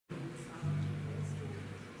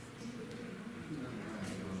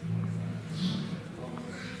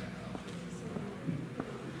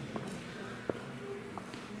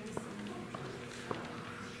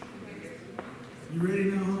You ready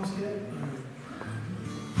now, House Cat?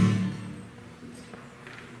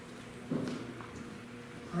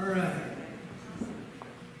 All right.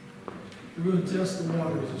 We're going to test the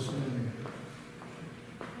waters this morning.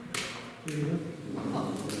 There you go.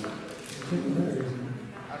 Take the batteries.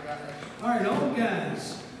 All right, all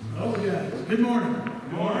guys. Good morning.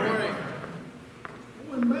 Good morning. It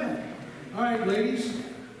wasn't bad. All right, ladies.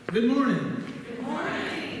 Good morning. Good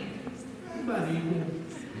morning. About equal.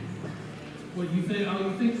 What you think? Oh,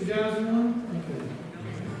 you think the guys won?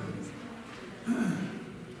 Okay.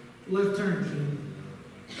 Left turn,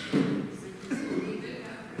 Jim.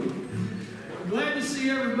 Glad to see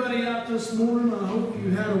everybody out this morning. I hope you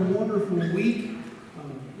had a wonderful week.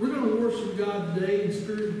 We're going to worship God today in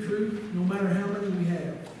spirit and truth, no matter how many we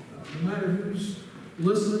have. No matter who's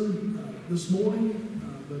listening this morning,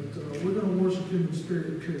 but we're going to worship Him in spirit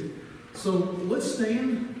and truth. So let's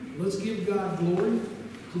stand. Let's give God glory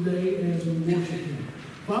today as we worship Him.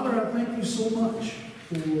 Father, I thank you so much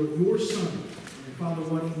for your Son, and Father,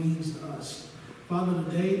 what He means to us. Father,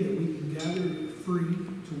 today that we can gather free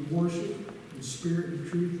to worship in spirit and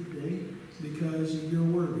truth today because you're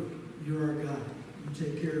worthy. You're our God. You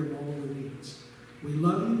take care of all our needs. We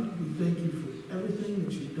love you. We thank you for everything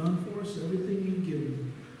that you've done for us, everything you've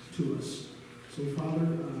given to us. So, Father,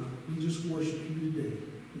 we just worship you today.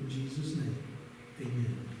 In Jesus' name,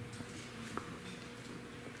 amen.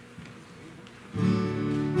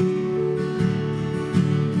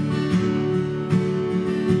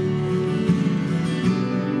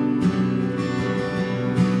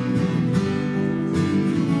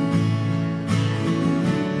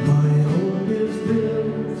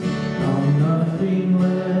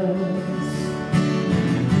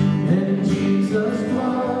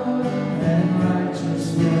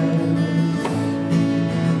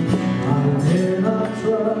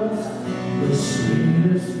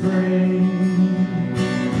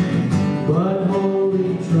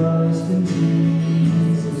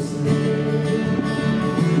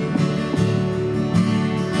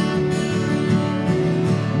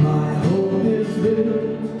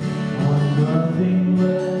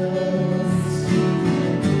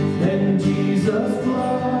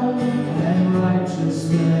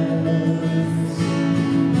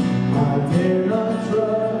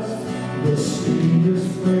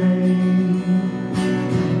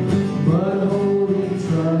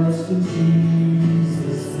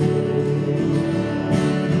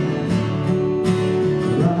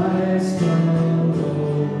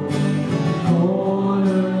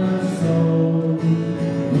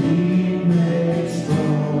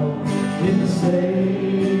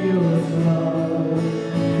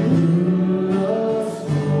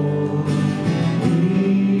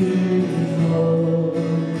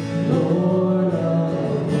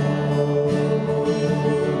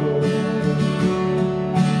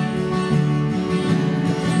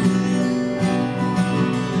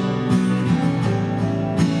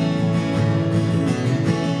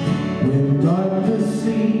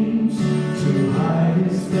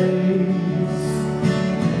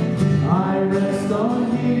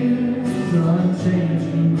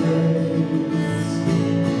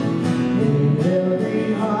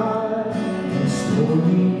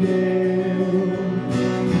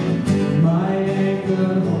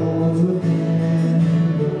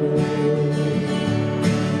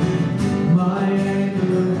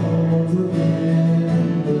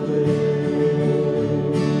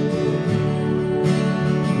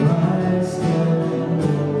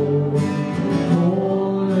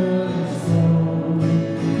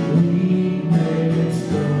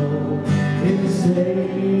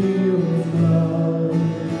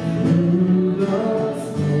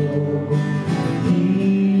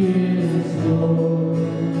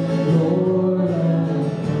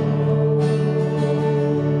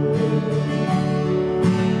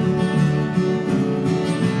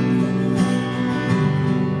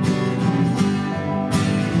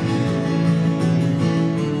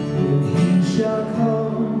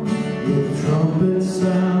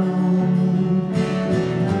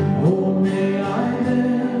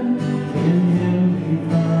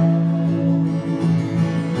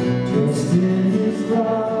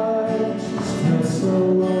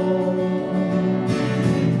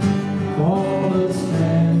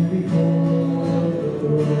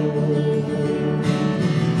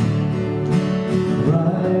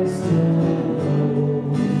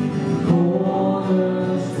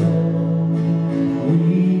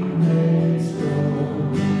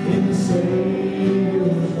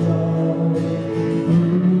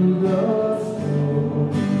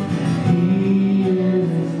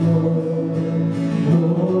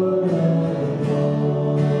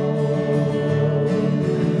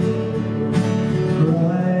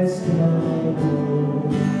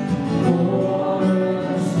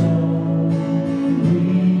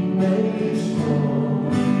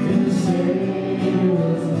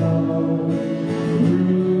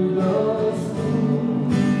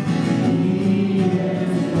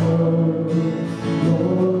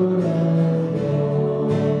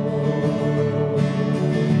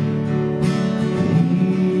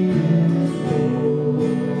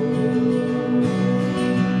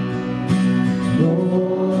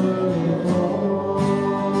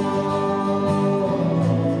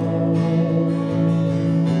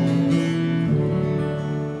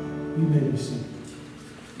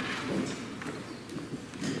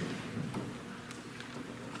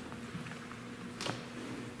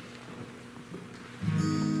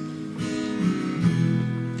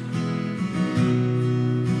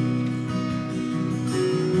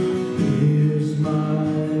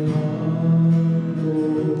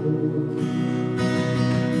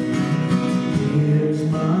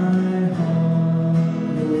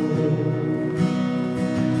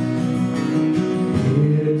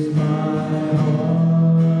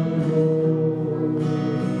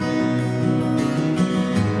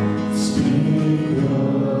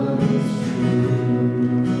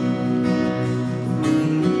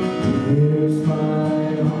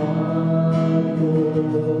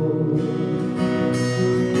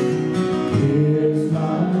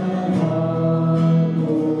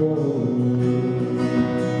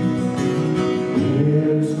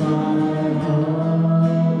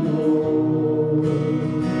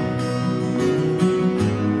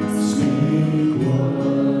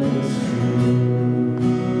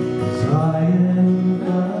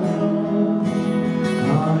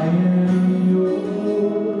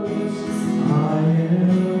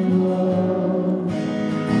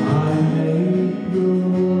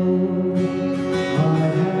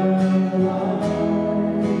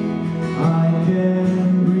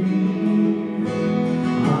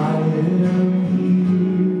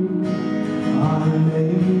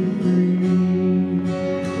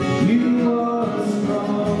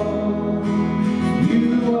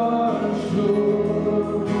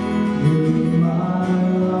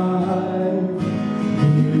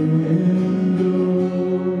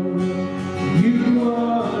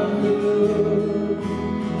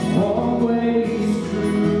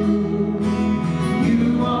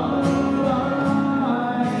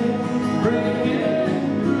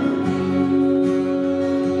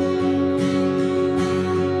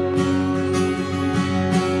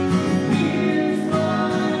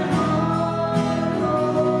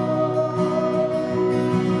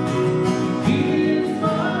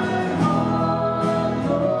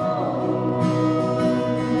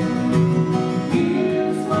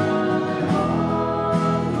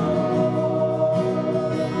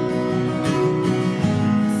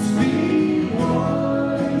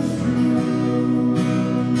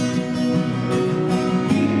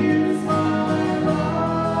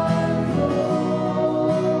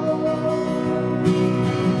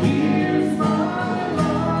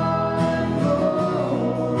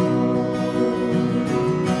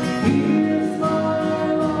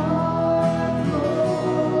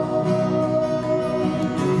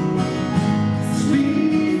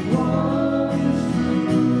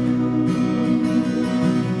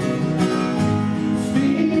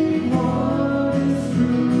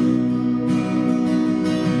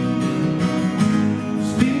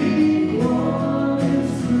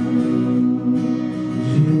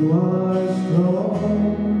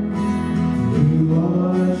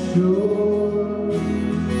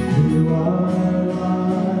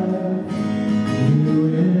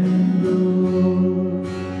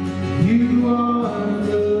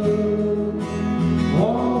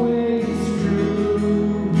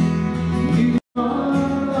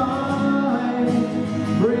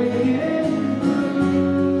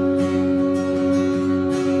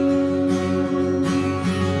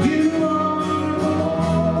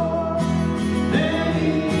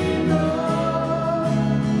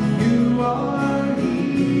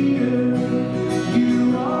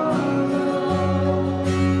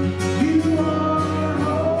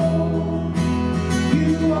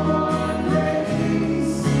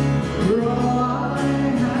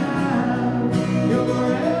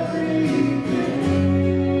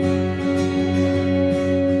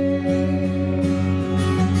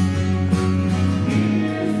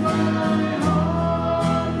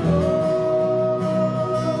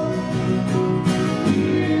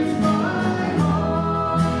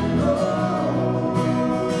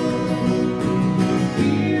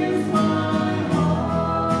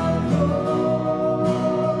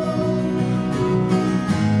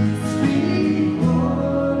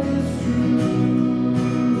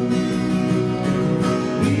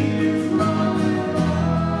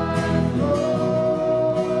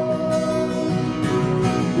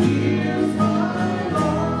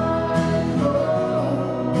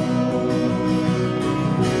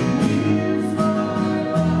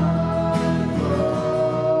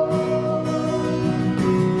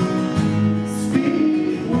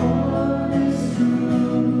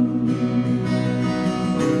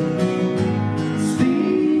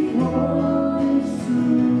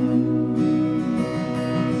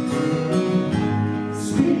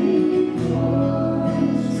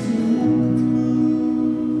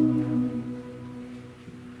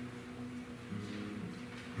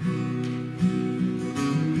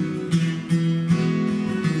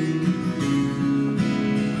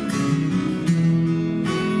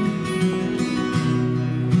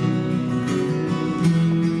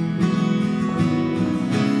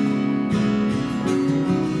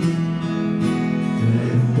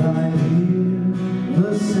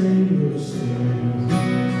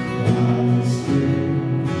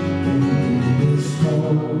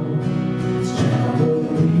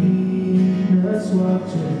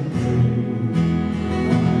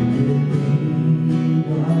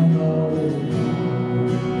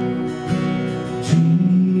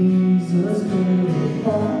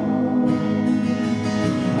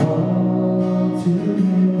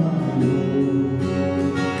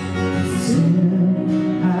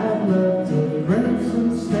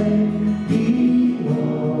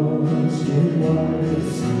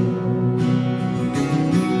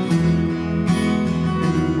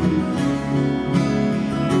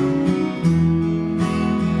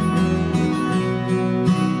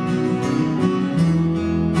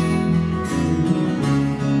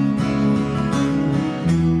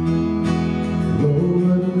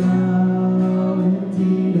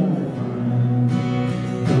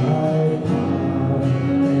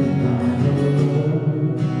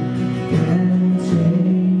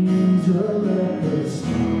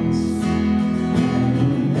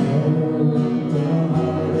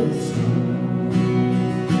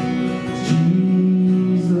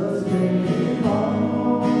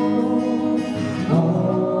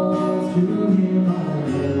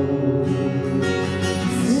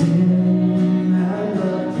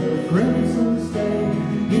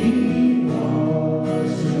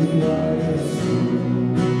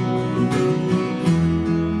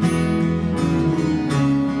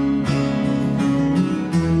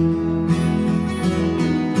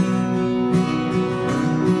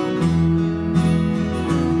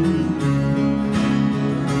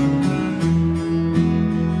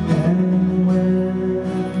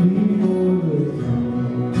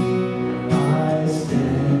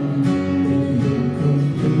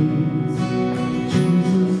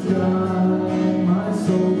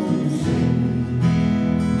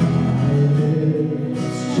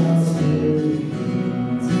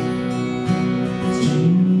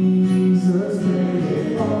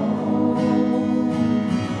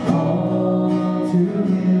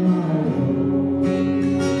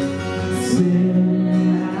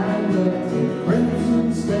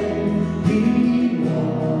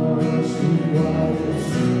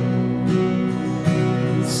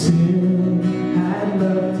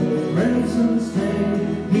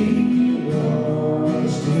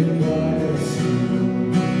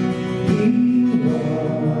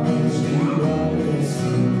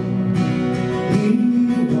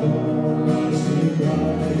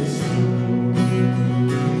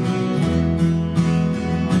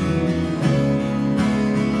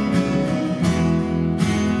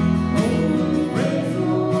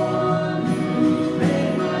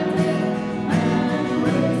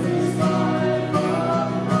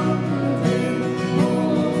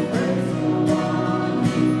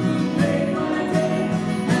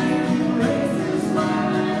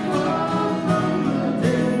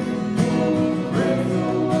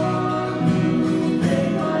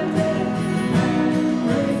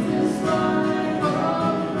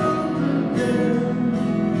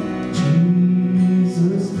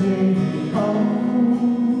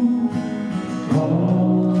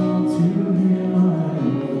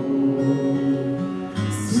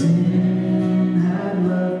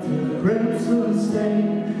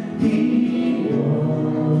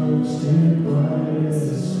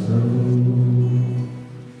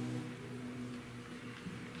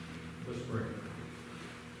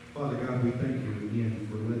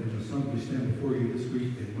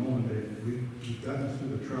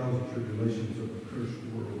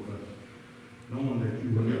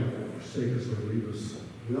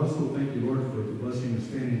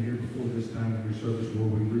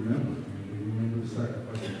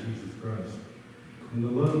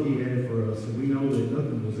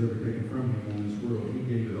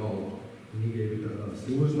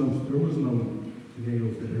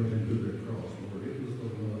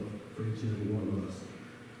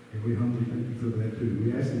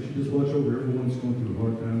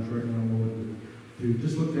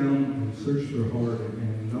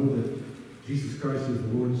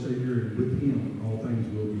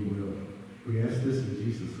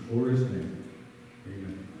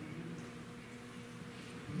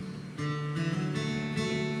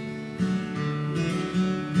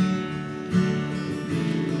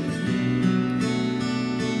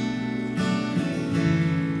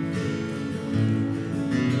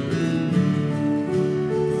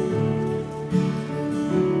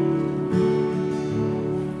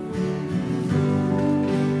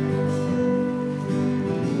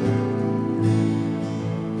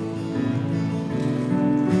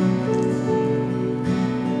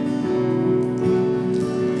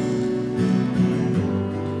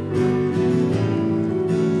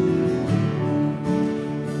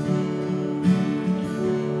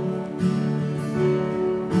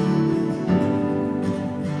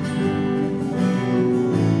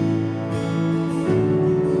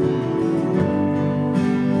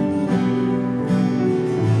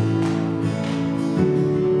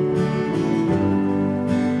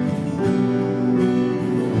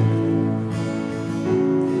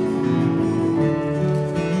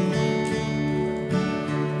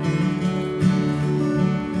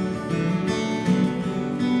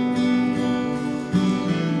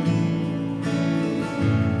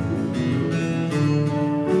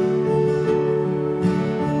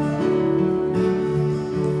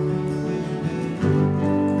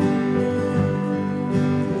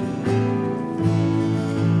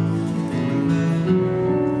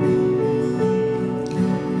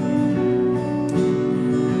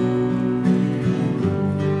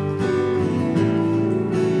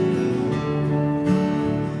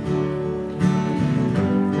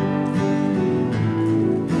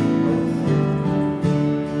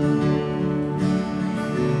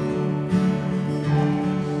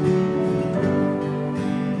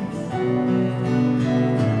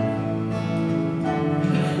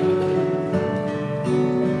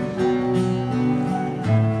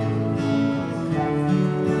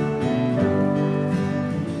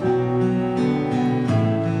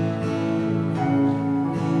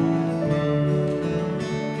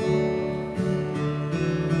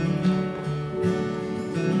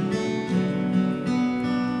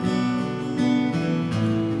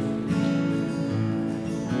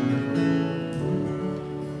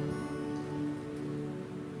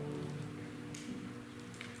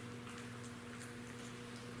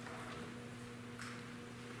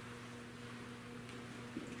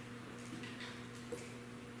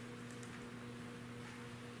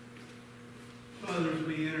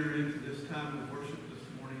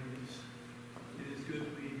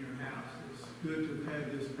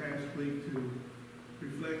 last week to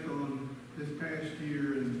reflect on this past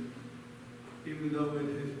year, and even though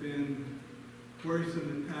it has been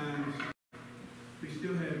worrisome at times, we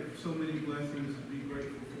still have so many blessings to be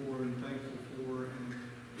grateful for and thankful for. And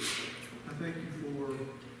I thank you for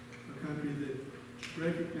a country that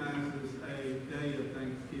recognizes a day of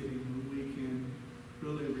Thanksgiving when we can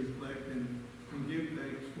really reflect and give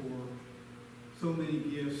thanks for so many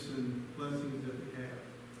gifts and blessings that we have.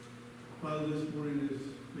 Father, this morning as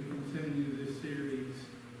we continue this series,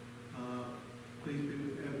 please be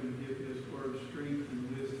with Evan and give his word strength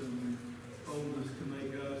and wisdom and boldness to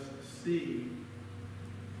make us see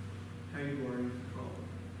how you are in control.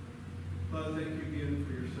 Father, thank you again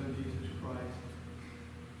for your Son, Jesus Christ,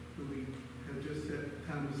 who we have just set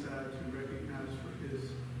time aside to recognize for his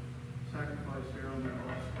sacrifice there on the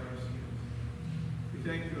cross for our sins. We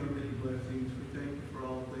thank you for our many blessings. We thank you for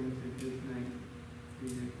all things in his name.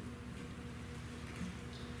 Amen.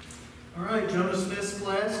 All right, Jonah Smith's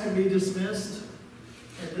class can be dismissed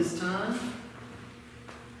at this time.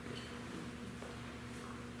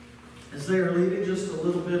 As they are leaving, just a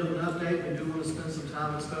little bit of an update. We do want to spend some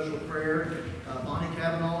time in special prayer. Bonnie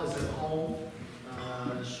Cavanaugh is at home.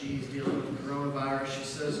 She's dealing with the coronavirus. She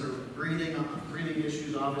says her breathing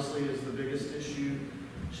issues obviously is the biggest issue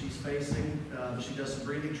she's facing. She does some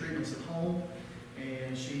breathing treatments at home,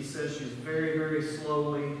 and she says she's very, very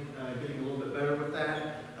slowly getting a little bit better with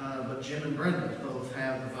that. But Jim and Brenda both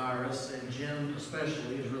have the virus, and Jim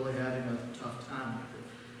especially is really having a tough time with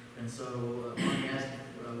it. And so Bonnie asked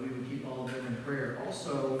we would keep all of them in prayer.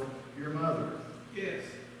 Also, your mother. Yes.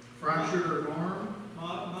 Fractured her arm.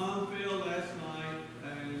 Mom fell last night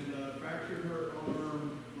and fractured her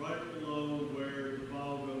arm right below where the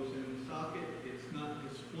ball goes in the socket. It's not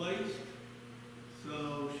displaced.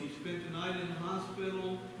 So she spent the night in the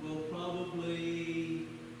hospital. We'll probably,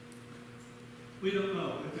 we don't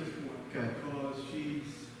know at this point. Okay. Because she's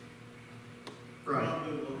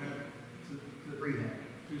probably will have to Rehab.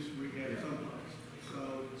 do some rehab someplace.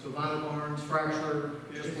 So vital arms, fracture,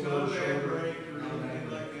 just below the shoulder. Break or anything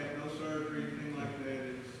like that, no surgery, anything like that.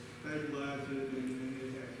 It's stabilized it and then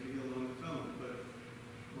it has to heal on its own. But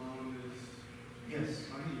Mom is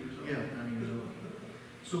 90 years old. Yeah, 90 years old.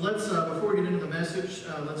 So let's, before we get into the message,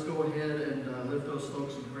 let's go ahead and lift those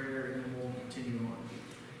folks in prayer, and then we'll continue on.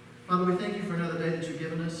 Father, we thank you for another day that you've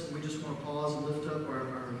given us. We just want to pause and lift up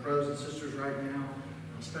our brothers and sisters right now,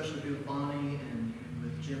 especially with Bonnie and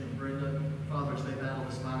with Jim and Brenda. Father, as they battle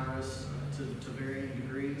this virus to varying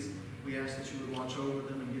degrees, we ask that you would watch over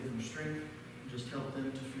them and give them strength, and just help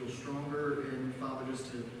them to feel stronger, and Father,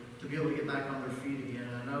 just to be able to get back on their feet again.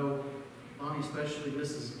 And I know Bonnie especially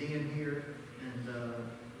misses being here, and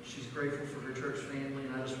she's grateful for her church family,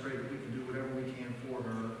 and I just pray that we can do whatever we can for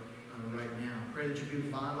her right now. Pray that you be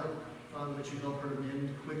with Violet, Father, that you help her to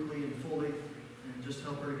mend quickly and fully, and just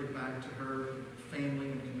help her to get back to her family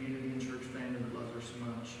and community and church family that loves her so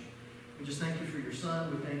much. We just thank you for your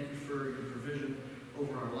Son. We thank you for your provision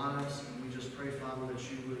over our lives, and we just pray, Father, that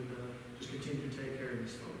you would just continue to take care of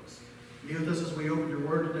these folks. Be with us as we open your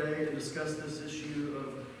word today to discuss this issue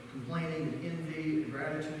of complaining and envy and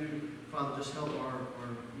gratitude. Father, just help our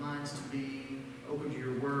minds to be open to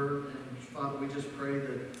your word. And Father, we just pray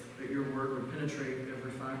that your word would penetrate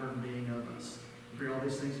every fiber and being of us. We pray all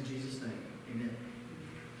these things in Jesus' name. Amen.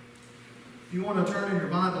 If you want to turn in your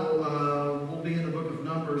Bible, we'll be in the book of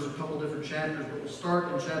Numbers, a couple different chapters, but we'll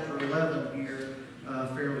start in chapter 11 here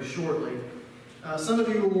fairly shortly. Some of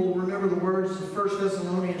you will remember the words of 1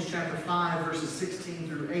 Thessalonians chapter 5, verses 16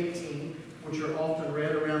 through 18, which are often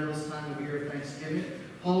read around this time of year of Thanksgiving.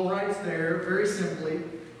 Paul writes there, very simply,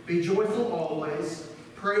 "Be joyful always,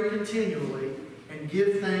 pray continually, and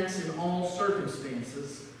give thanks in all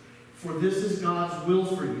circumstances, for this is God's will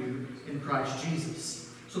for you in Christ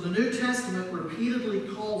Jesus." So the New Testament repeatedly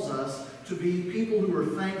calls us to be people who are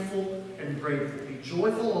thankful and grateful. Be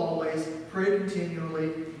joyful always, pray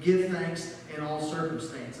continually, give thanks in all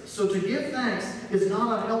circumstances. So to give thanks is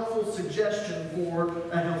not a helpful suggestion for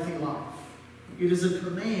a healthy life. It is a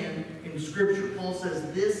command in Scripture. Paul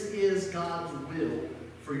says this is God's will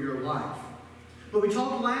for your life. But we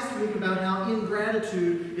talked last week about how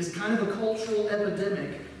ingratitude is kind of a cultural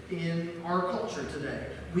epidemic in our culture today.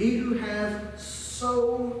 We who have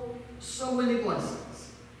so many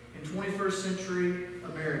blessings in 21st century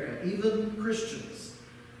America, even Christians,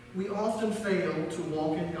 we often fail to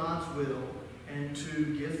walk in God's will and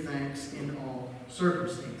to give thanks in all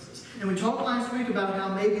circumstances. And we talked last week about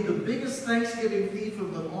how maybe the biggest Thanksgiving thief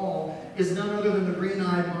of them all is none other than the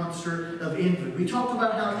green-eyed monster of envy. We talked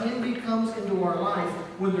about how envy comes into our life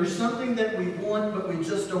when there's something that we want but we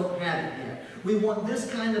just don't have it yet. We want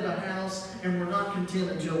this kind of a house, and we're not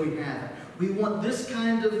content until we have it. We want this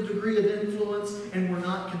kind of degree of influence, and we're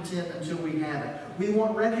not content until we have it. We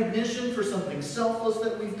want recognition for something selfless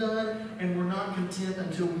that we've done, and we're not content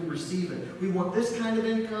until we receive it. We want this kind of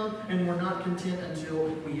income, and we're not content until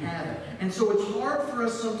we have it. And so it's hard for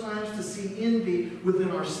us sometimes to see envy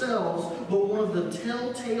within ourselves, but one of the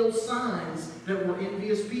telltale signs that we're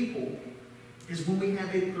envious people is when we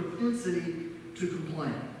have a propensity to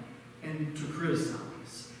complain and to criticize.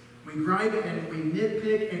 We gripe and we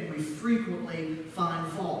nitpick and we frequently find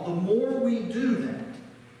fault. The more we do that,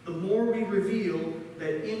 the more we reveal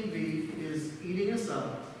that envy is eating us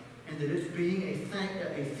up and that it's being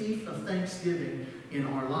a thief of thanksgiving in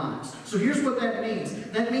our lives. So here's what that means.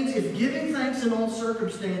 That means if giving thanks in all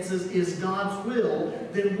circumstances is God's will,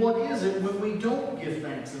 then what is it when we don't give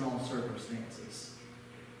thanks in all circumstances?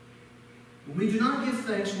 When we do not give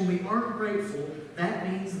thanks, when we aren't grateful,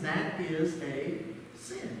 that means that is a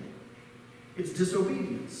sin. It's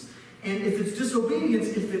disobedience. And if it's disobedience,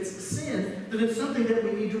 if it's sin, then it's something that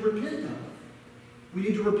we need to repent of. We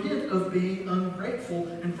need to repent of being ungrateful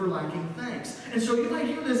and for lacking thanks. And so you might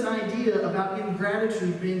hear this idea about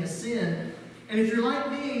ingratitude being a sin. And if you're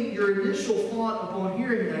like me, your initial thought upon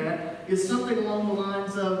hearing that is something along the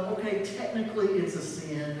lines of, okay, technically it's a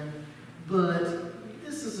sin, but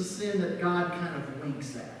this is a sin that God kind of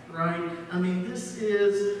winks at. Right? I mean, this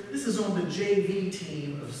is on the JV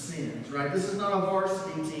team of sins, right? This is not a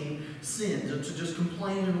varsity team sin to just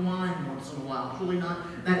complain and whine once in a while. It's really not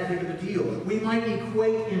that big of a deal. We might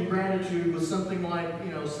equate ingratitude with something like,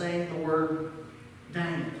 saying the word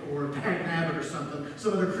dang it or dagnabbit or something,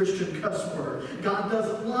 some other Christian cuss word. God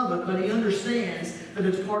doesn't love it, but He understands that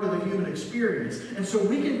it's part of the human experience. And so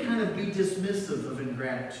we can kind of be dismissive of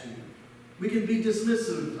ingratitude. We can be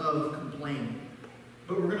dismissive of complaining.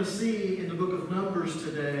 But we're going to see in the book of Numbers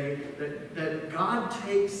today that God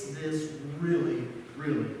takes this really,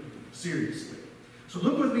 really seriously. So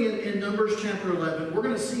look with me in Numbers chapter 11. We're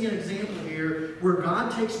going to see an example here where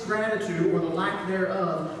God takes gratitude, or the lack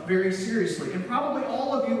thereof, very seriously. And probably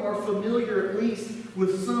all of you are familiar at least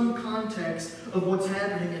with some context of what's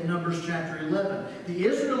happening in Numbers chapter 11. The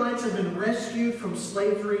Israelites have been rescued from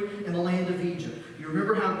slavery in the land of Egypt. You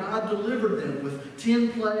remember how God delivered them with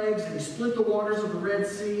 10 plagues, and He split the waters of the Red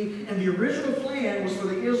Sea. And the original plan was for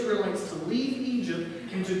the Israelites to leave Egypt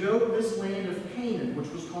and to go to this land of Canaan, which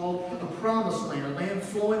was called a promised land, a land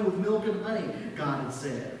flowing with milk and honey, God had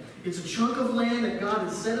said. It's a chunk of land that God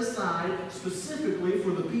had set aside specifically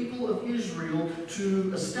for the people of Israel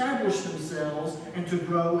to establish themselves and to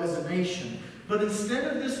grow as a nation. But instead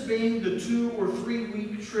of this being the 2 or 3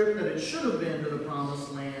 week trip that it should have been to the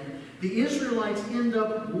promised land, the Israelites end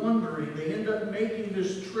up wandering. They end up making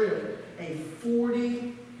this trip a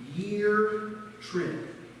 40-year trip.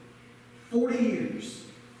 40 years.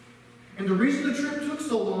 And the reason the trip took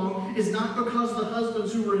so long is not because the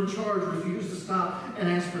husbands who were in charge refused to stop and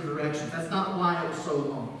ask for directions. That's not why it was so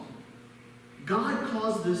long. God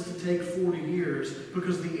caused this to take 40 years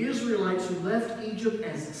because the Israelites who left Egypt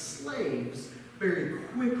as slaves very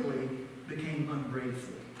quickly became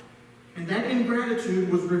ungrateful. And that ingratitude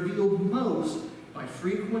was revealed most by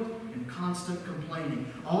frequent and constant complaining.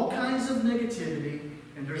 All kinds of negativity,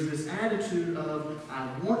 and there's this attitude of, I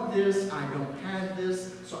want this, I don't have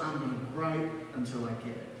this, so I'm going to gripe until I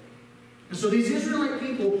get it. And so these Israelite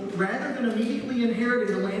people, rather than immediately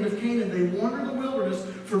inheriting the land of Canaan, they wandered the wilderness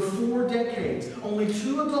for 4 decades. Only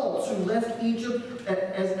 2 adults who left Egypt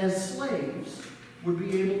as slaves would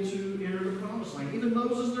be able to enter the promised land. Even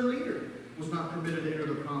Moses, their leader, was not permitted to enter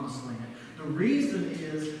the promised land. The reason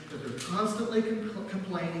is that they're constantly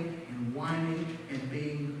complaining and whining and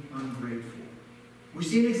being ungrateful. We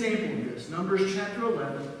see an example of this. Numbers chapter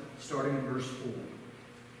 11, starting in verse 4.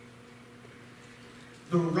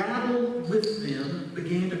 The rabble with them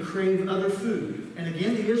began to crave other food. And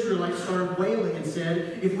again the Israelites started wailing and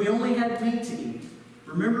said, if we only had meat to eat.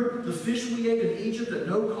 Remember the fish we ate in Egypt at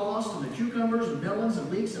no cost, and the cucumbers and melons and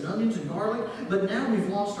leeks and onions and garlic? But now we've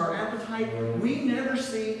lost our appetite. We never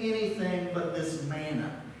see anything but this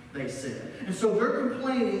manna, they said. And so they're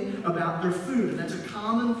complaining about their food. And that's a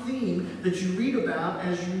common theme that you read about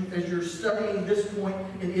as you're studying this point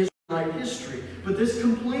in Israelite history. But this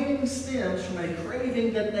complaining stems from a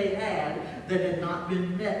craving that they had not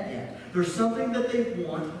been met yet. There's something that they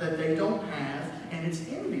want that they don't have, and it's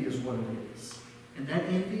envy is what it is. And that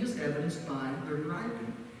envy is evidenced by their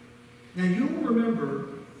griping. Now you'll remember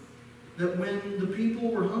that when the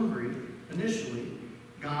people were hungry initially,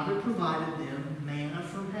 God had provided them manna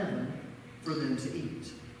from heaven for them to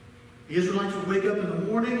eat. The Israelites would wake up in the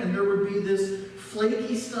morning and there would be this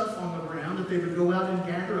flaky stuff on the ground that they would go out and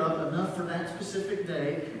gather up enough for that specific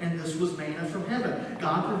day, and this was manna from heaven.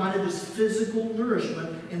 God provided this physical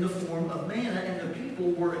nourishment in the form of manna, and the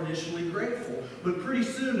people were initially grateful. But pretty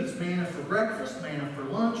soon it's manna for breakfast, manna for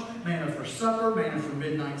lunch, manna for supper, manna for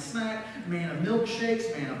midnight snack, manna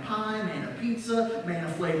milkshakes, manna pie, manna pizza,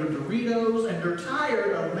 manna flavored Doritos, and they're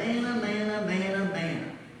tired of manna, manna, manna,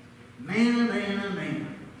 manna. Manna, manna, manna.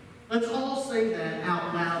 Let's all say that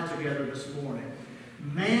out loud together this morning.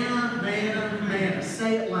 Manna, manna, manna.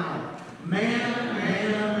 Say it loud. Manna,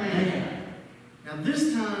 manna, manna. Now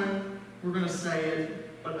this time, we're going to say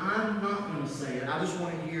it, but I'm not going to say it. I just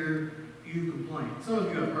want to hear you complain. Some of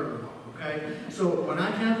you have heard it all, okay? So when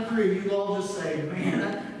I count to 3, you all just say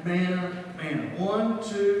manna, manna, manna. 1,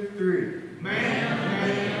 2, 3. Manna,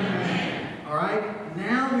 manna, manna. All right?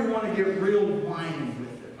 Now we want to get real whiny with it.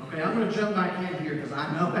 Okay, I'm going to jump back in here because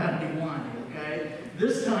I know how to be whiny, okay?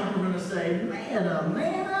 This time we're going to say manna,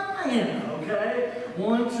 manna, manna, okay?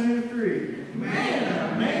 1, 2, 3.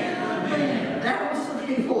 Manna, manna, manna. That was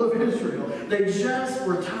the people of Israel. They just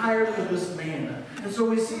were tired of this manna. And so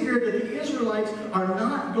we see here that the Israelites are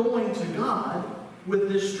not going to God with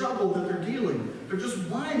this struggle that they're dealing with. They're just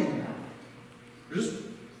whining about it. They're just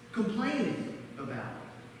complaining about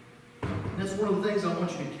it. And that's one of the things I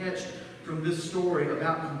want you to catch from this story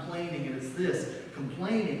about complaining, and it's this: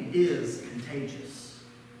 complaining is contagious.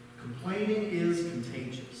 Complaining is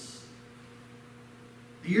contagious.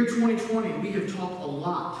 The year 2020, we have talked a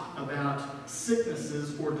lot about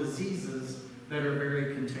sicknesses or diseases that are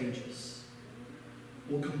very contagious.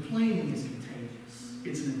 Well, complaining is contagious.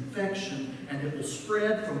 It's an infection, and it will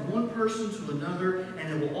spread from one person to another,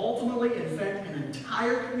 and it will ultimately infect an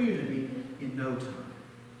entire community in no time.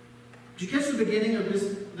 Did you catch the beginning of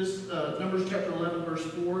this Numbers chapter 11, verse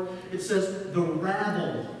 4? It says, the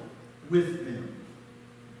rabble with them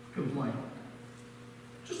complained.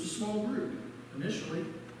 Just a small group, initially.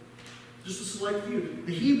 Just a select few.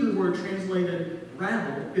 The Hebrew word translated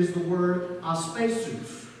rabble is the word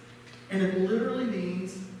aspesuf, and it literally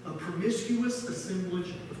means a promiscuous assemblage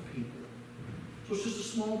of people. So it's just a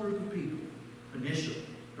small group of people, initially.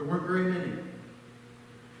 There weren't very many.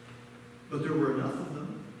 But there were enough of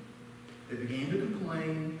them. They began to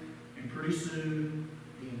complain, and pretty soon,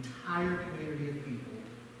 the entire community of people,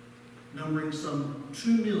 numbering some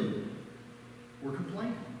 2 million, were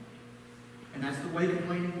complaining. And that's the way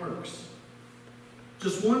complaining works.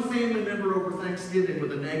 Just one family member over Thanksgiving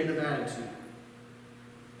with a negative attitude,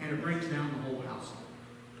 and it brings down the whole household.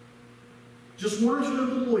 Just 1 or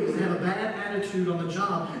 2 employees have a bad attitude on the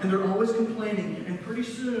job, and they're always complaining, and pretty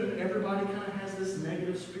soon, everybody kind of has this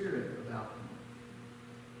negative spirit about them.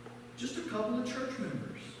 Just a couple of church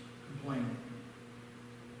members complaining.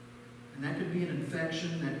 And that could be an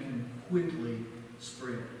infection that can quickly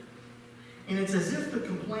spread. And it's as if the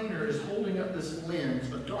complainer is holding up this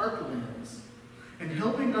lens, a dark lens, and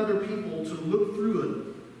helping other people to look through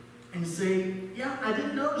it and say, yeah, I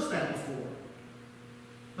didn't notice that before.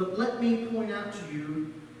 But let me point out to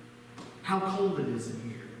you how cold it is in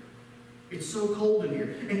here. It's so cold in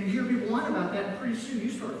here. And you hear people whine about that, and pretty soon you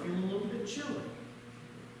start feeling a little bit chilly.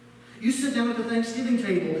 You sit down at the Thanksgiving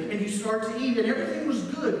table and you start to eat, and everything was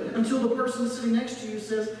good until the person sitting next to you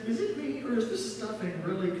says, is it me, or is this stuffing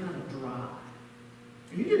really kind of dry?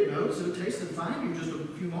 And you didn't notice it tasted fine to you just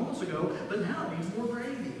a few moments ago, but now it needs more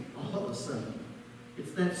gravy all of a sudden.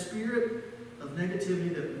 It's that spirit of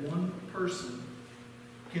negativity that one person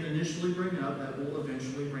can initially bring up that will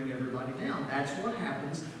eventually bring everybody down. That's what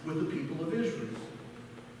happens with the people of Israel.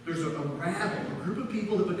 There's a rabble, a group of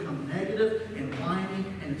people that become negative and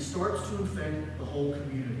whining, and it starts to infect the whole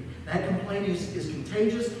community. That complaining is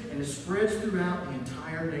contagious, and it spreads throughout the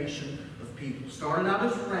entire nation of people. Started out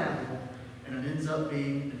as rabble, and it ends up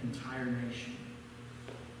being an entire nation.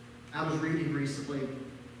 I was reading recently,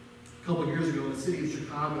 a couple of years ago, in the city of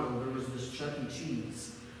Chicago, there was this Chuck E.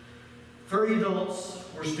 Cheese. 30 adults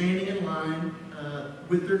were standing in line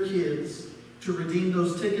with their kids to redeem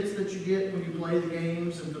those tickets that you get when you play the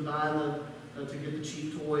games, and to buy to get the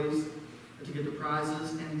cheap toys, to get the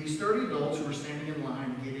prizes. And these 30 adults who were standing in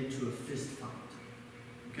line get into a fist fight.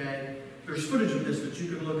 Okay? There's footage of this that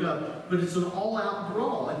you can look up, but it's an all-out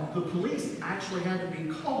brawl, and the police actually had to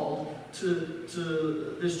be called to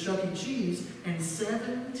this Chuck E. Cheese, and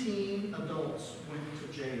 17 adults went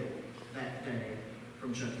to jail that day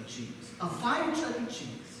from Chuck E. Cheese. A fight at Chuck E.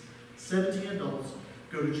 Cheese. 17 adults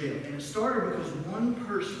go to jail. And it started because one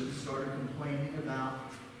person started complaining about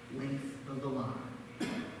length of the line.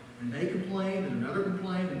 And they complained, and another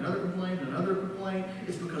complained, and another complained, and another complained.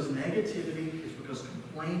 It's because negativity, it's because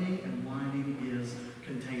complaining and whining is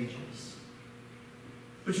contagious.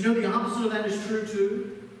 But you know the opposite of that is true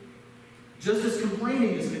too. Just as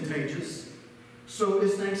complaining is contagious, so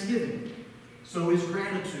is thanksgiving. So is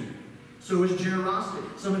gratitude. So is generosity.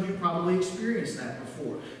 Some of you probably experienced that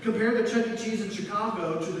before. Compare the Chuck E. Cheese in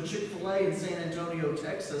Chicago to the Chick-fil-A in San Antonio,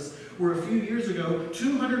 Texas, where a few years ago,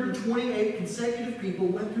 228 consecutive people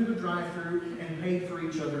went through the drive-thru and paid for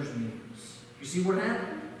each other's meals. You see what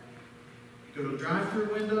happened? Go to the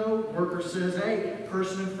drive-thru window, worker says, hey,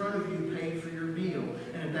 person in front of you paid for your meal.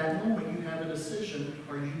 And at that moment, you have a decision.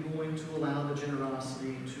 Are you going to allow the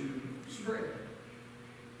generosity to spread?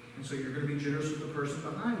 And so you're going to be generous with the person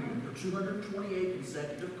behind you. And for 228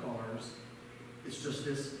 consecutive cars, it's just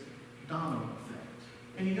this domino effect.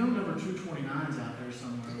 And you know number 229's out there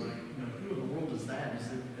somewhere. Like, who in the world is that? Is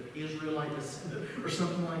it an Israelite descendant or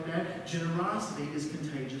something like that? Generosity is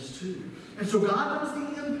contagious too. And so God knows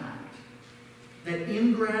the impact that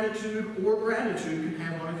ingratitude or gratitude can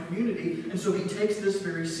have on a community, and so he takes this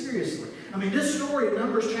very seriously. I mean, this story in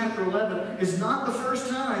Numbers chapter 11 is not the first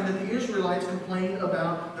time that the Israelites complained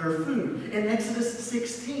about their food. In Exodus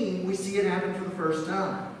 16, we see it happen for the first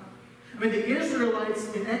time. I mean, the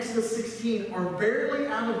Israelites in Exodus 16 are barely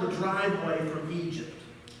out of the driveway from Egypt.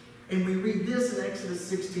 And we read this in Exodus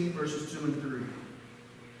 16, verses 2 and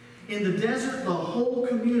 3. In the desert, the whole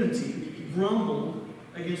community grumbled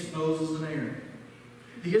against Moses and Aaron.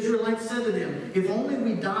 The Israelites said to them, if only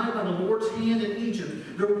we die by the Lord's hand in Egypt.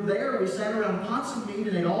 There we sat around pots of meat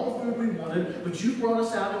and ate all the food we wanted, but you brought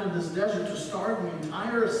us out into this desert to starve the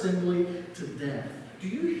entire assembly to death. Do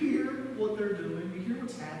you hear what they're doing? Do you hear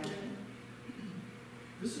what's happening?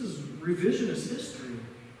 This is revisionist history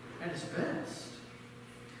at its best.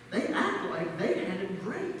 They act like they had it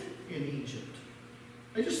great in Egypt.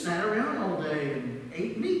 They just sat around all day and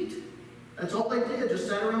ate meat. That's all they did, just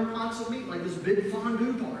sat around pots of meat like this big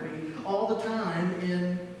fondue party all the time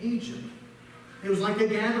in Egypt. It was like they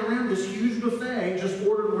gathered around this huge buffet, just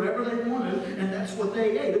ordered whatever they wanted, and that's what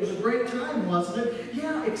they ate. It was a great time, wasn't it?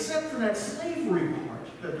 Yeah, except for that slavery part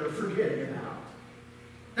that they're forgetting about.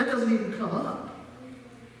 That doesn't even come up.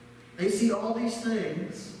 They see all these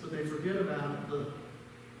things, but they forget about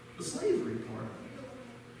the slavery part.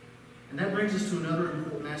 And that brings us to another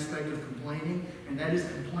important aspect of complaining, and that is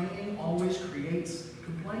complaining always creates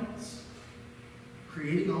complaints.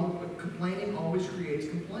 Complaining always creates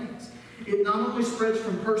complaints. It not only spreads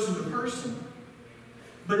from person to person,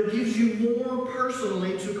 but it gives you more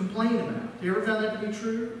personally to complain about. Have you ever found that to be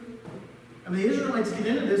true? I mean, the Israelites get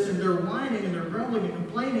into this, and they're whining, and they're grumbling and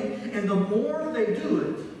complaining, and the more they do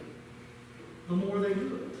it, the more they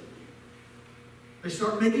do it. They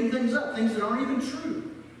start making things up, things that aren't even true.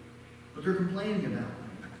 But they're complaining about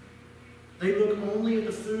them. They look only at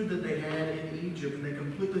the food that they had in Egypt, and they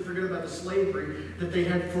completely forget about the slavery that they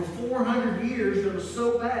had for 400 years that was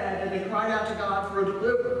so bad that they cried out to God for a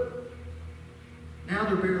deliverer. Now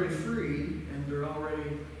they're barely free, and they're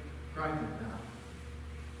already griping about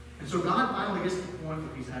it. And so God finally gets to the point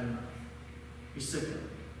where he's had enough. He's sick of it.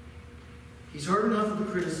 He's heard enough of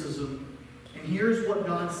the criticism. And here's what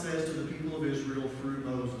God says to the people of Israel through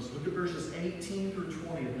Moses. Look at verses 18 through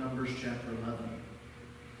 20 of Numbers chapter 11.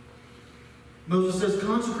 Moses says,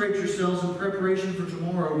 consecrate yourselves in preparation for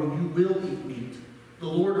tomorrow when you will eat meat. The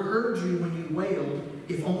Lord heard you when you wailed,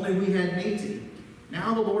 if only we had meat to eat.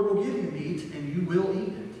 Now the Lord will give you meat, and you will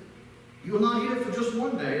eat it. You will not eat it for just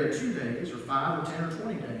 1 day, or 2 days, or 5, or 10, or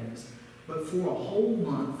 20 days, but for a whole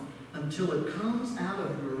month, until it comes out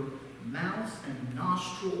of your mouth and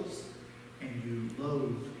nostrils, and you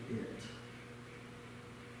loathe it.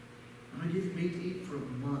 I'm going to give you meat to eat for a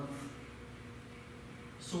month.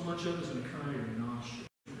 So much of it is going to come out of your nostrils.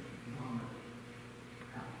 Vomit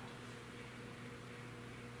out.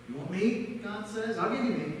 You want meat? God says, I'll give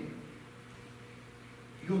you meat.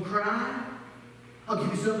 You going to cry? I'll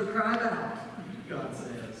give you something to cry about. God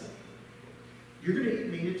says. You're going to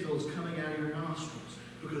eat meat until it's coming out of your nostrils.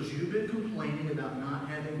 Because you've been complaining about not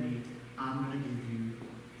having meat, I'm going to give you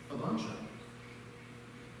a bunch of it.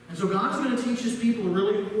 And so God's going to teach his people a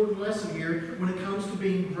really important lesson here when it comes to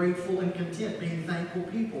being grateful and content, being thankful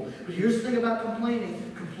people. But here's the thing about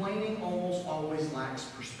complaining. Complaining almost always lacks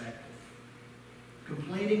perspective.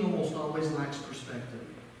 Complaining almost always lacks perspective.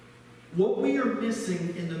 What we are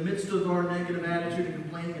missing in the midst of our negative attitude and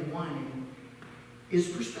complaining and whining is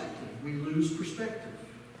perspective. We lose perspective.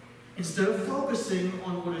 Instead of focusing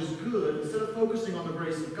on what is good, instead of focusing on the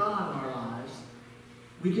grace of God in our lives,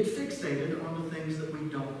 we get fixated on the things that we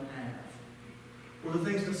don't have, or the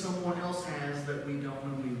things that someone else has that we don't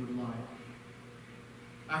and we would like.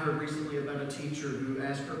 I heard recently about a teacher who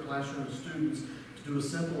asked her classroom of students to do a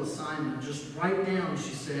simple assignment. Just write down,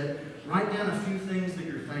 she said, write down a few things that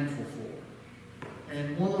you're thankful for.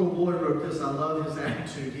 And one little boy wrote this. I love his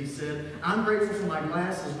attitude. He said, "I'm grateful for my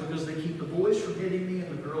glasses because they keep the boys from hitting me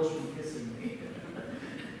and the girls from kissing me."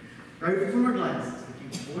 Grateful for my glasses. They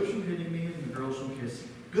keep the boys from hitting me and the girls from kissing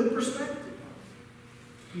me. Good perspective.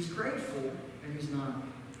 He's grateful and he's not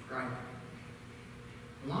griping.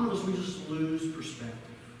 A lot of us, we just lose perspective.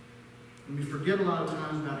 And we forget a lot of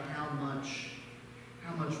times about how much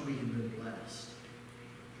we have been blessed.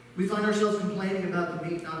 We find ourselves complaining about the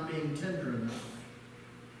meat not being tender enough.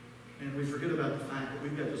 And we forget about the fact that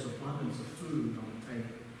we've got this abundance of food on the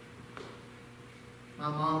table. My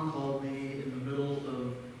mom called me in the middle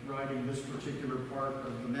of writing this particular part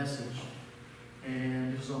of the message.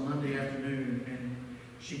 And it was on Monday afternoon. And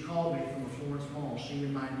she called me from the Florence Mall. She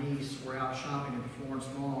and my niece were out shopping at the Florence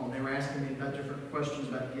Mall. And they were asking me about different questions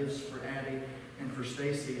about gifts for Addie and for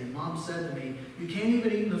Stacy. And Mom said to me, "You can't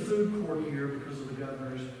even eat in the food court here because of the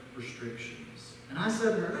governor's restrictions." And I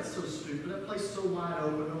said to her, "That's so stupid. That place is so wide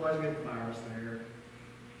open. Nobody's got the virus there."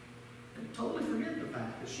 And totally forget the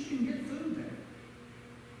fact that she can get food there.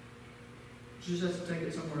 She just has to take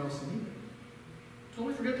it somewhere else and eat it.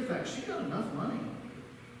 Totally forget the fact she's got enough money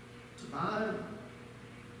to buy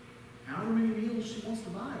however many meals she wants to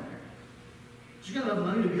buy there. She's got enough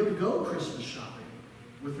money to be able to go Christmas shopping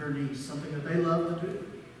with her niece, something that they love to do.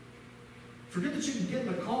 Forget that you can get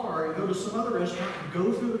in a car and go to some other restaurant and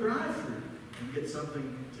go through the drive-thru and get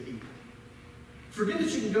something to eat. Forget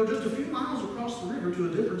that you can go just a few miles across the river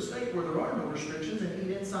to a different state where there are no restrictions and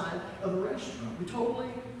eat inside of a restaurant. We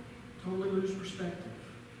totally lose perspective.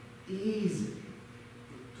 Easy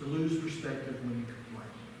to lose perspective when you complain.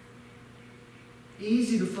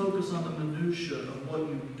 Easy to focus on the minutiae of what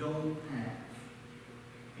you don't have.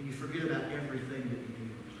 And you forget about everything that you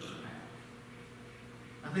do have.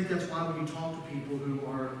 I think that's why when you talk to people who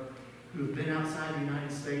have been outside the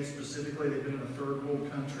United States, specifically they've been in a third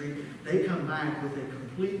world country, they come back with a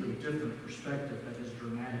completely different perspective that has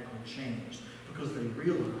dramatically changed because they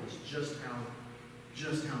realize just how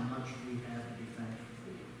much we have to be thankful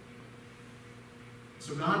for.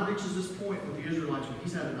 So God reaches this point with the Israelites where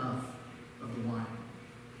he's had enough of the wine.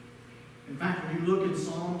 In fact, when you look in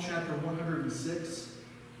Psalm chapter 106,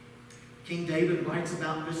 King David writes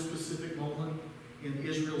about this specific moment in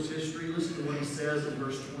Israel's history. Listen to what he says in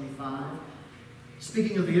verse 25.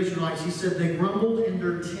 Speaking of the Israelites, he said, "They grumbled in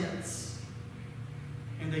their tents,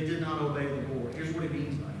 and they did not obey the Lord." Here's what he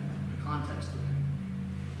means by that, the context of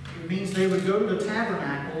that. It means they would go to the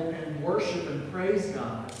tabernacle and worship and praise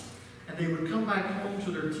God, and they would come back home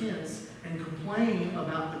to their tents and complain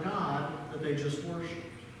about the God that they just worshipped.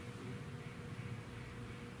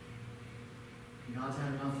 And God's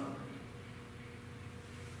had enough of it.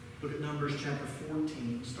 Look at Numbers chapter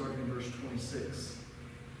 14, starting in verse 26.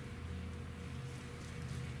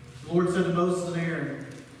 The Lord said to Moses and Aaron,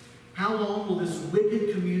 "How long will this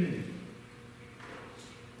wicked community,"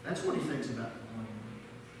 that's what he thinks about complaining.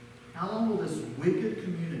 "How long will this wicked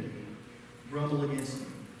community grumble against me?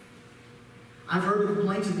 I've heard the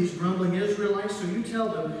complaints of these grumbling Israelites, so you tell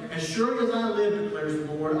them, as surely as I live, declares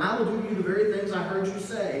the Lord, I will do to you the very things I heard you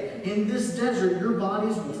say. In this desert your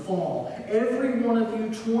bodies will fall, every one of you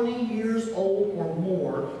 20 years old or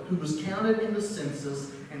more, who was counted in the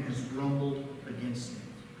census and has grumbled against me."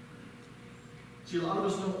 See, a lot of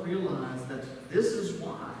us don't realize that this is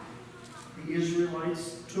why the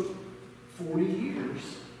Israelites took 40 years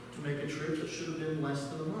to make a trip that should have been less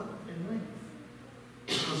than a month in length.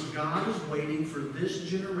 Because God is waiting for this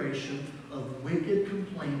generation of wicked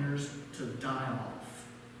complainers to die off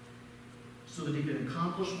so that he can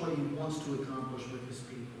accomplish what he wants to accomplish with his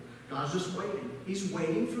people. God's just waiting. He's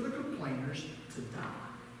waiting for the complainers to die.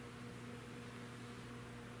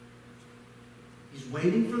 He's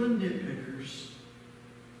waiting for the nitpickers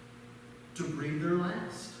to breathe their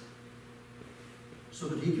last so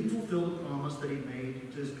that he can fulfill the promise that he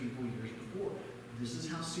made to his people years before. This is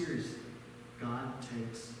how seriously God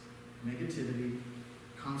takes negativity,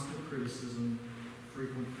 constant criticism,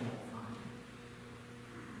 frequent fault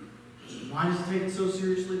finding. Why does he take it so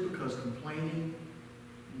seriously? Because complaining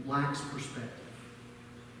lacks perspective.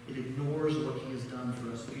 It ignores what he has done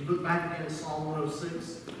for us. If you look back again at Psalm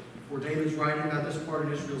 106, where David's writing about this part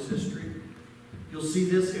of Israel's history, you'll see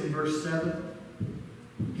this in verse 7.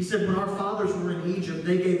 He said, "When our fathers were in Egypt,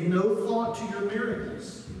 they gave no thought to your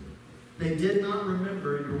miracles. They did not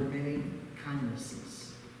remember your many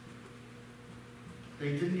kindnesses."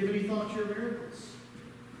 They didn't give any thought to your miracles.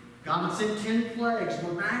 God had sent 10 plagues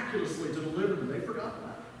miraculously to deliver them. They forgot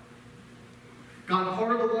about it. God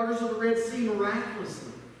parted the waters of the Red Sea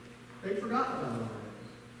miraculously. They forgot about it.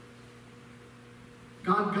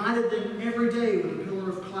 God guided them every day with a pillar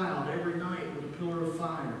of cloud, every night with a pillar of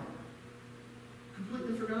fire.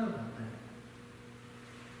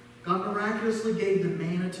 miraculously gave them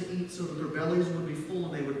manna to eat so that their bellies would be full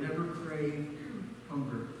and they would never crave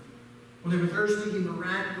hunger. When they were thirsty, He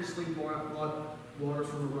miraculously brought water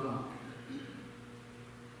from a rock.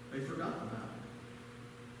 They forgot about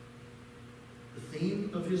it. The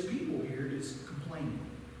theme of His people here is complaining.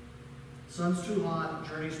 Sun's too hot,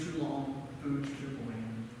 journey's too long, food's too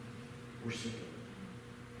bland, we're sick of it.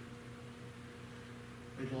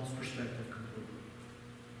 They've lost perspective completely.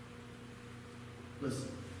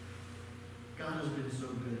 Listen, God has been so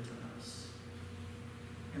good to us.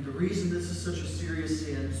 And the reason this is such a serious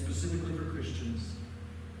sin, specifically for Christians,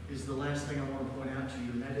 is the last thing I want to point out to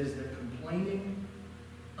you, and that is that complaining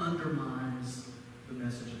undermines the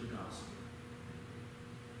message of the gospel.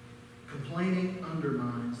 Complaining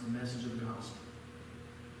undermines the message of the gospel.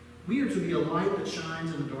 We are to be a light that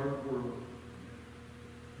shines in a dark world,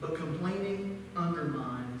 but complaining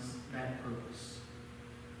undermines that purpose.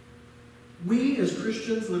 We, as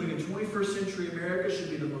Christians living in 21st century America, should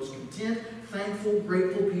be the most content, thankful,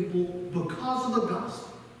 grateful people because of the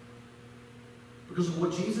gospel. Because of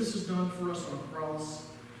what Jesus has done for us on the cross,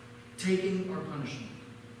 taking our punishment.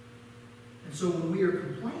 And so when we are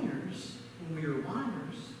complainers, when we are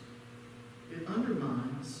whiners, it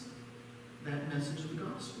undermines that message of the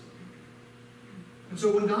gospel. And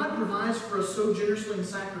so when God provides for us so generously and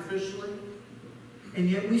sacrificially, and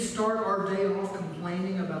yet we start our day off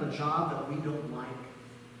complaining about a job that we don't like,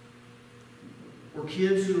 or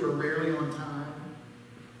kids who are rarely on time,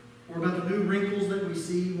 or about the new wrinkles that we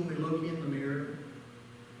see when we look in the mirror,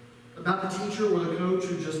 about the teacher or the coach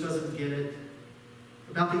who just doesn't get it,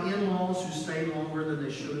 about the in-laws who stay longer than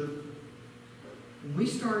they should have. When we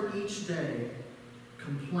start each day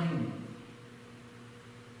complaining,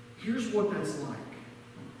 here's what that's like.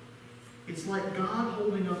 It's like God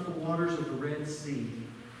holding up the waters of the Red Sea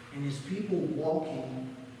and His people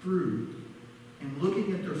walking through and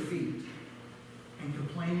looking at their feet and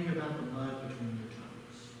complaining about the mud between their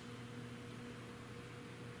toes.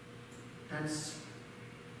 That's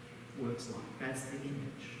what it's like. That's the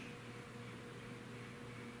image.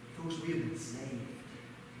 Folks, we have been saved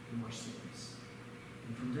from our sins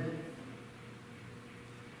and from death.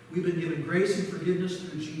 We've been given grace and forgiveness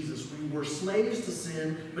through Jesus. We were slaves to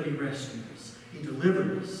sin, but He rescued us. He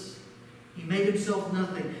delivered us. He made Himself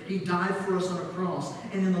nothing. He died for us on a cross.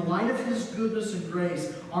 And in the light of His goodness and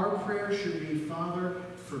grace, our prayer should be, Father,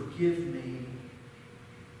 forgive me.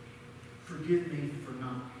 Forgive me for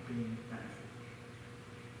not being thankful.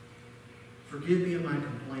 Forgive me of my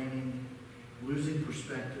complaining, losing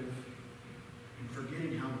perspective, and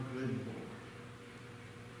forgetting how good You are.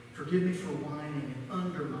 Forgive me for whining and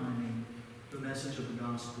undermining the message of the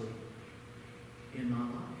gospel in my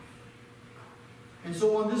life. And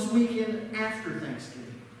so on this weekend after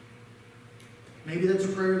Thanksgiving, maybe that's a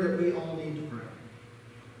prayer that we all need to pray.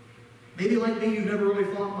 Maybe like me, you've never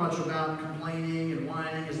really thought much about complaining and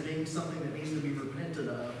whining as being something that needs to be repented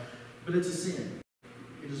of, but it's a sin.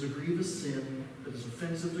 It is a grievous sin that is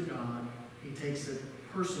offensive to God. He takes it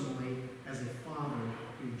personally as a father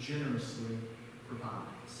who generously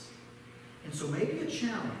provides. And so maybe a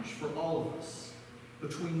challenge for all of us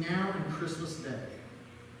between now and Christmas Day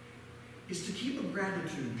is to keep a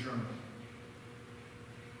gratitude journal.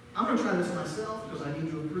 I'm going to try this myself because I need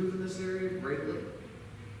to improve in this area greatly.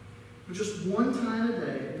 But just one time a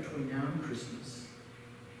day between now and Christmas,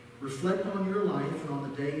 reflect on your life and on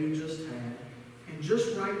the day you just had, and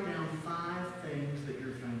just write down 5 things that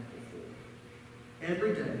you're thankful for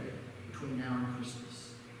every day between now and Christmas.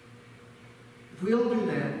 If we all do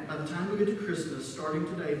that, by the time we get to Christmas, starting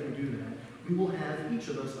today, if we do that, we will have each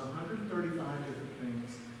of us 135 different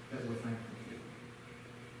things that we're thankful for.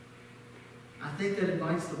 I think that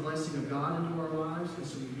invites the blessing of God into our lives in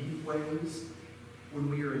some unique ways when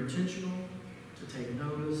we are intentional to take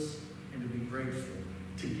notice and to be grateful,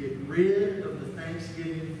 to get rid of the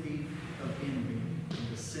Thanksgiving thief of envy and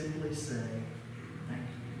to simply say, thank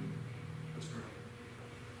you. Let's pray.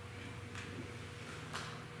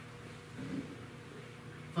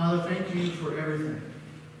 Father, thank You for everything.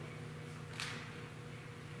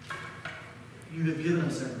 You have given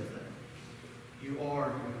us everything. You are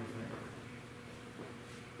everything.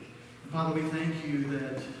 Father, we thank You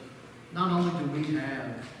that not only do we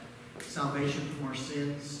have salvation from our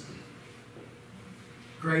sins,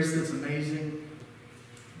 grace that's amazing,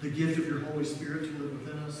 the gift of Your Holy Spirit to live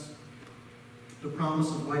within us, the promise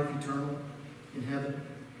of life eternal in heaven.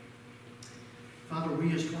 Father,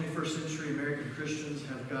 we as 21st century American Christians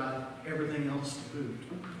have got everything else to boot.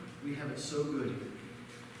 We have it so good here.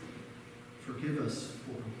 Forgive us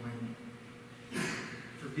for complaining.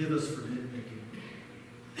 Forgive us for nitpicking.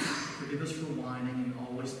 Forgive us for whining and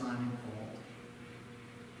always finding fault.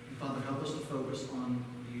 And Father, help us to focus on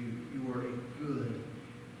you. You are a good,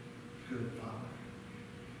 good Father.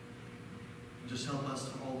 Just help us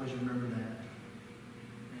to always remember that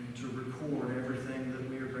and to record everything that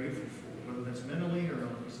we are grateful for, whether that's mentally or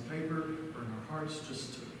on a piece of paper or in our hearts,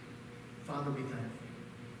 just to, Father, be thankful.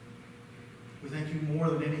 We thank you more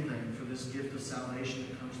than anything for this gift of salvation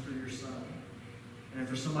that comes through your Son. And if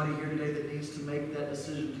there's somebody here today that needs to make that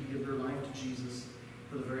decision to give their life to Jesus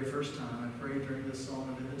for the very first time, I pray during this song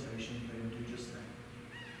of invitation they would do just that.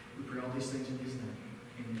 We pray all these things in His name.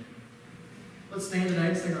 Amen. Let's stand today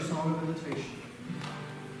and sing our song of invitation.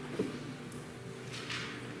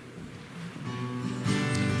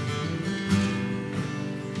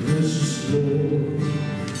 Precious Lord,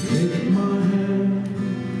 take my hand,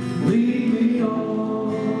 lead me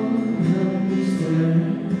on, help me stand.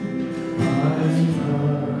 I am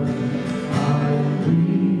tired, I am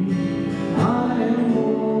weak, I am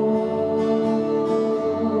worn.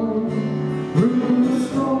 Through the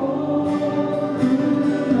storm, through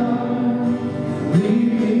the night,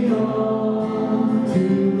 lead me on to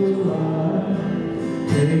the light.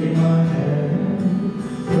 Take my hand,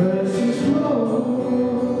 precious Lord.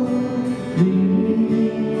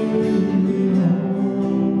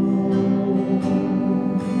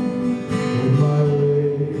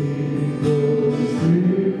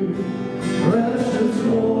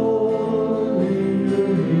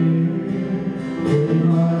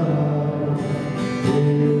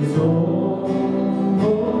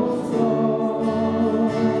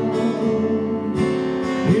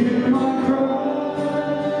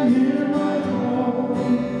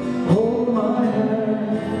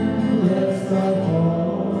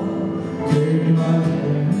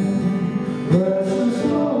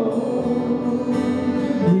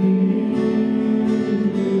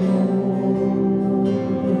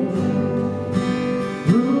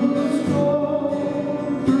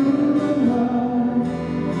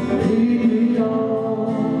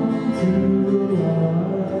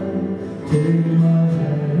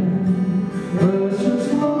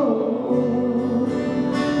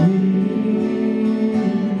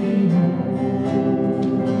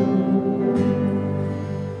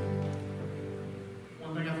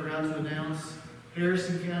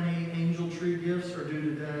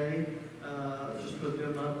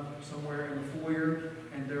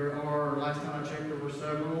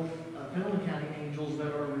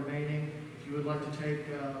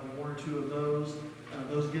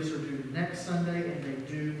 Those gifts are due next Sunday, and they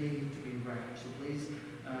do need to be wrapped. So please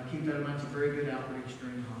keep that in mind. It's a very good outreach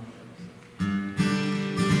during the holidays.